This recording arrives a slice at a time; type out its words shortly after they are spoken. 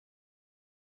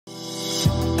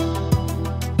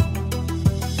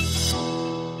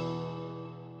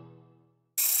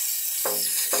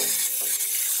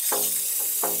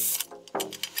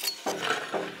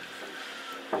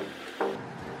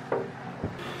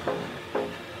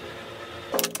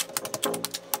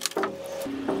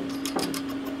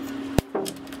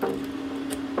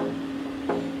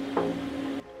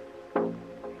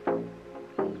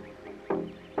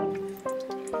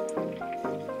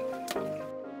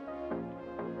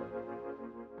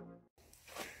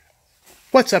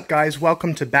What's up, guys?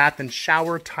 Welcome to Bath and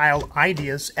Shower Tile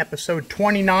Ideas, episode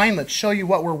 29. Let's show you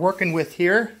what we're working with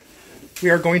here. We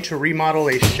are going to remodel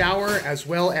a shower as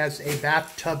well as a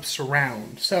bathtub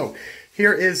surround. So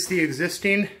here is the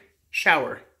existing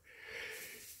shower.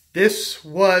 This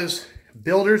was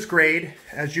builder's grade,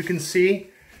 as you can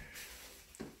see.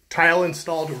 Tile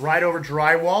installed right over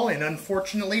drywall, and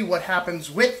unfortunately what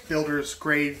happens with builder's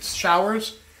grade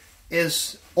showers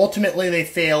is ultimately they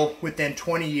fail within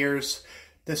 20 years.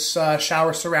 This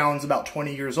shower surround is about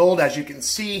 20 years old. As you can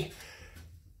see,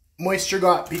 moisture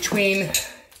got between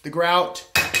the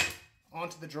grout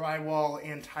onto the drywall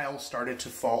and tiles started to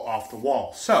fall off the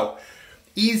wall. So,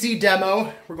 easy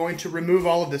demo. We're going to remove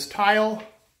all of this tile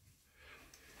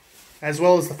as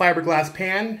well as the fiberglass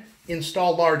pan,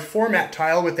 install large format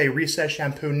tile with a recessed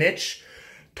shampoo niche,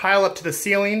 tile up to the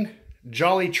ceiling,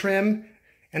 jolly trim,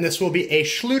 and this will be a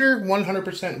Schluter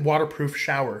 100% waterproof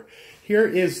shower. Here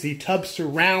is the tub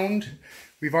surround.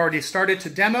 We've already started to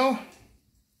demo.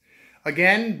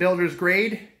 Again, builder's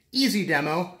grade, easy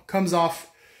demo, comes off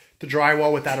the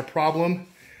drywall without a problem.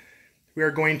 We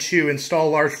are going to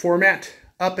install large format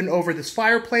up and over this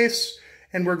fireplace,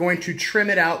 and we're going to trim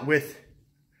it out with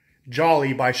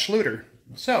Jolly by Schluter.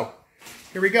 So,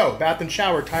 here we go, Bath and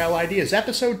Shower Tile Ideas,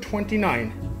 episode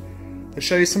 29. Let's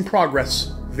show you some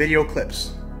progress video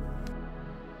clips.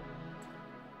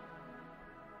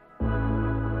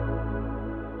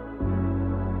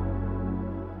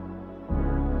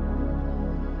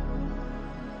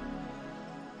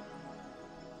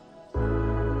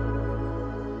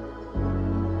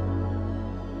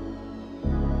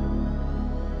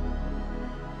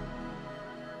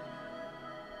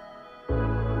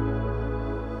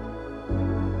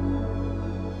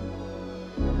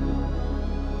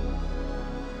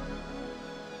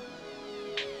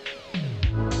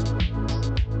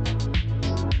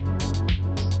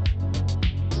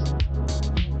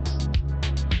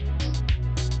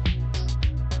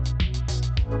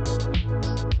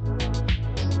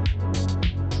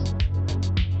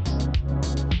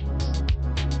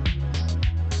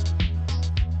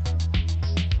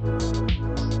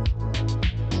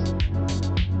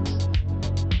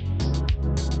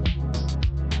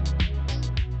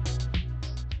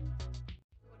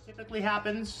 Typically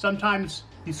happens, sometimes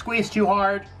you squeeze too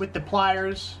hard with the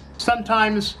pliers.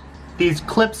 Sometimes these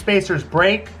clip spacers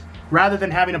break. Rather than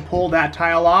having to pull that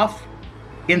tile off,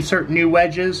 insert new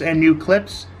wedges and new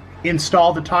clips,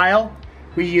 install the tile.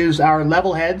 We use our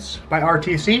level heads by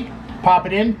RTC, pop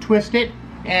it in, twist it,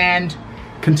 and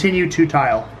continue to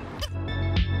tile.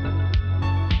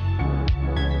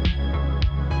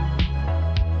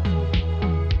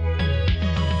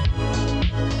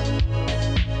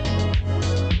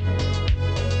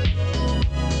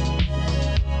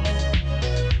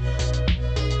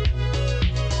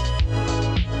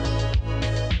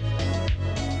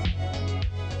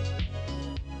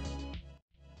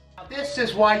 This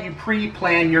is why you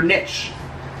pre-plan your niche,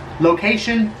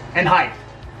 location and height,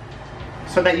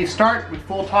 so that you start with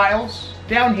full tiles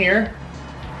down here,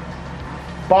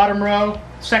 bottom row,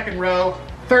 second row,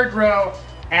 third row,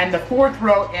 and the fourth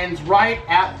row ends right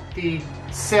at the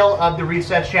sill of the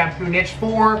recessed shampoo niche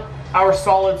for our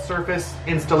solid surface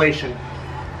installation.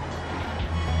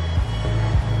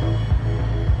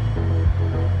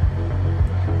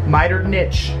 Mitered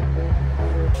niche.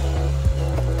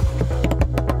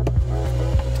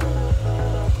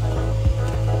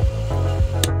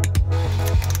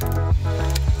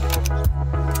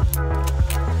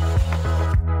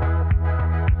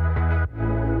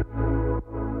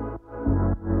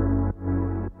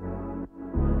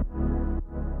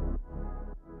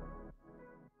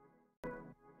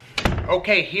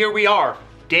 Okay, here we are,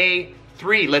 day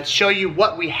 3. Let's show you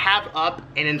what we have up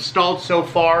and installed so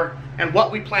far and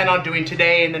what we plan on doing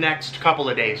today and the next couple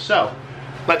of days. So,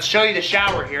 let's show you the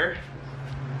shower here.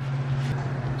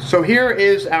 So here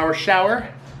is our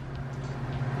shower.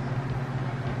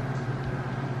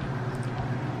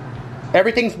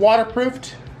 Everything's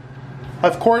waterproofed.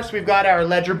 Of course, we've got our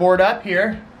ledger board up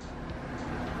here.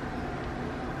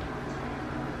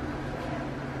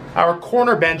 Our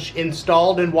corner bench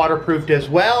installed and waterproofed as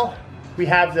well. We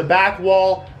have the back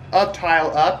wall of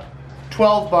tile up,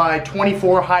 12 by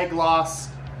 24 high gloss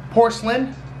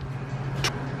porcelain,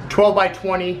 12 by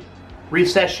 20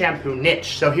 recessed shampoo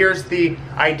niche. So here's the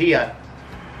idea.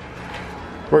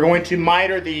 We're going to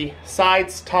miter the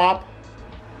sides, top,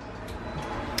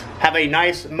 have a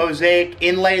nice mosaic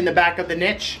inlay in the back of the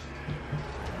niche.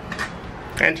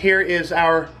 And here is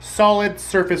our solid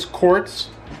surface quartz.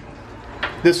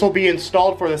 This will be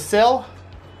installed for the sill,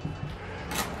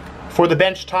 for the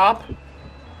bench top,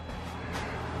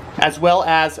 as well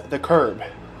as the curb,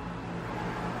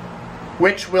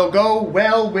 which will go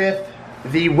well with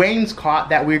the wainscot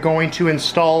that we're going to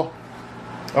install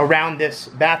around this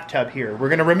bathtub here. We're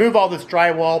going to remove all this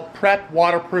drywall, prep,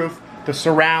 waterproof, the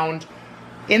surround,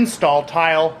 install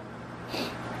tile,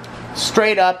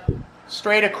 straight up,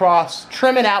 straight across,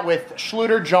 trim it out with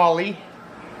Schluter Jolly,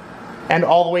 and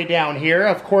all the way down here.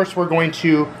 Of course, we're going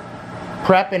to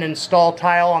prep and install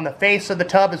tile on the face of the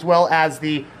tub as well as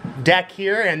the deck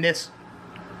here, and this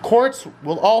quartz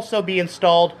will also be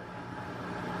installed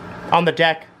on the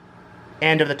deck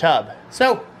end of the tub.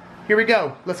 So here we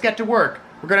go, let's get to work.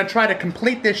 We're going to try to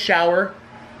complete this shower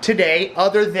today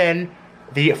other than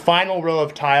the final row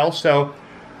of tile. So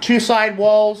 2 side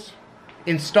walls,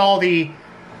 install the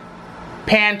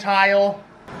pan tile,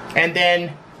 and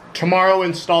then tomorrow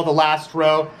install the last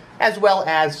row, as well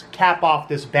as cap off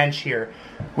this bench here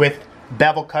with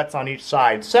bevel cuts on each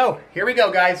side. So here we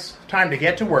go, guys, time to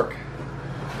get to work.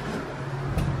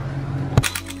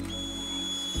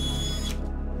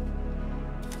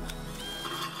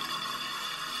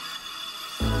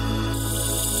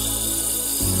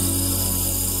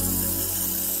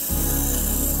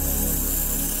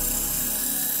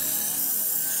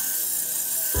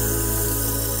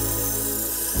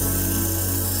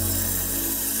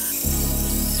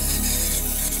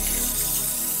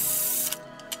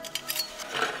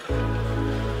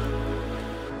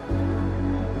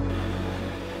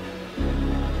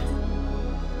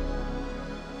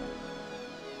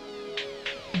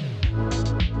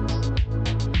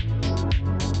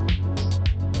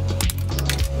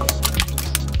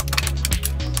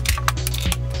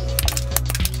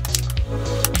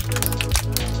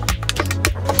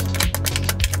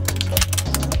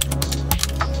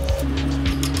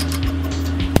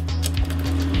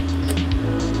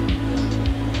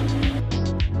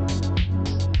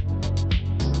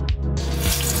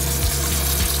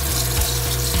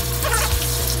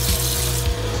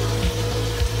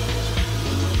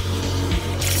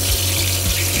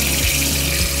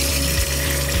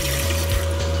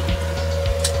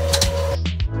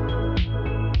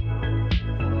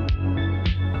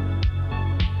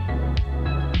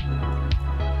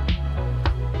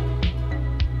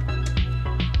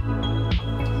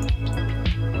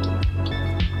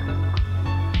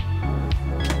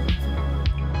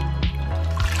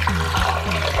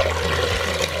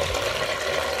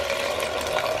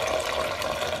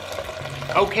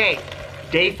 Okay,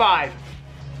 day 5.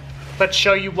 Let's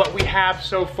show you what we have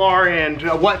so far and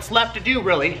what's left to do,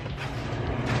 really.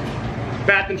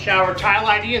 Bath and shower tile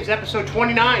ideas, episode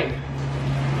 29.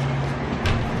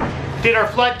 Did our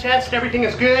flood test, everything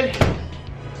is good.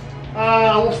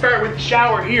 We'll start with the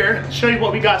shower here, show you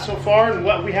what we got so far and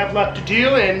what we have left to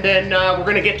do, and then we're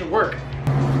gonna get to work.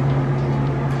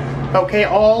 Okay,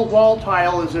 all wall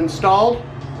tile is installed.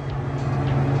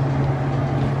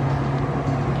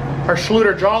 Our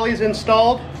Schluter Jolly is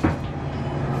installed.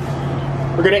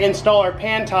 We're going to install our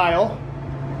pan tile,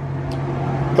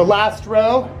 the last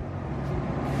row,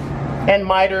 and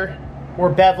miter or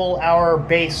bevel our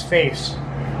base face.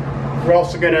 We're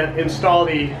also going to install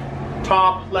the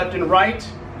top left and right,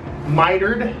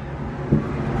 mitered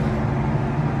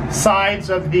sides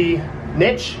of the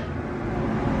niche.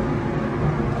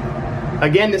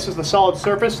 Again, this is the solid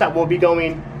surface that will be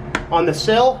going on the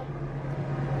sill,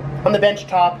 on the bench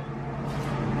top,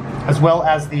 as well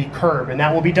as the curb, and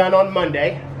that will be done on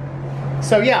Monday.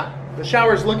 So yeah, the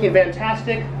shower is looking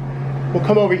fantastic. We'll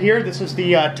come over here. This is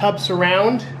the tub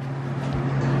surround,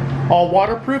 all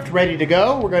waterproofed, ready to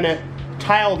go. We're going to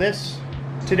tile this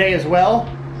today as well.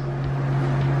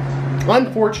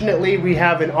 Unfortunately, we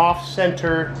have an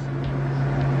off-center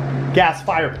gas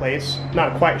fireplace.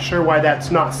 Not quite sure why that's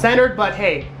not centered, but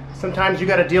hey, sometimes you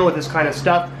got to deal with this kind of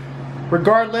stuff.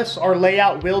 Regardless, our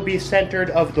layout will be centered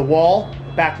of the wall,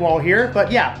 back wall here, but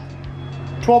yeah,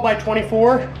 12 by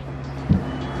 24.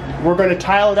 We're going to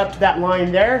tile it up to that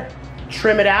line there,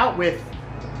 trim it out with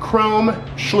chrome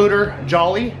Schluter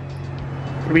Jolly.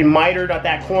 It'll be mitered at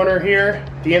that corner here,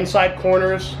 the inside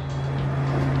corners,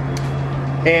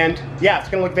 and yeah, it's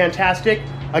going to look fantastic.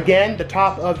 Again, the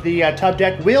top of the tub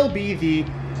deck will be the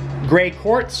gray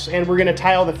quartz, and we're going to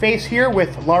tile the face here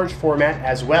with large format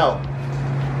as well.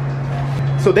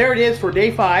 So there it is for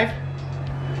day 5.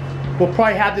 We'll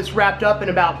probably have this wrapped up in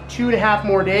about 2.5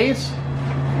 more days.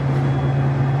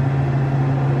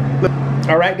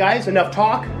 All right, guys, enough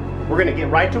talk. We're going to get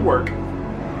right to work.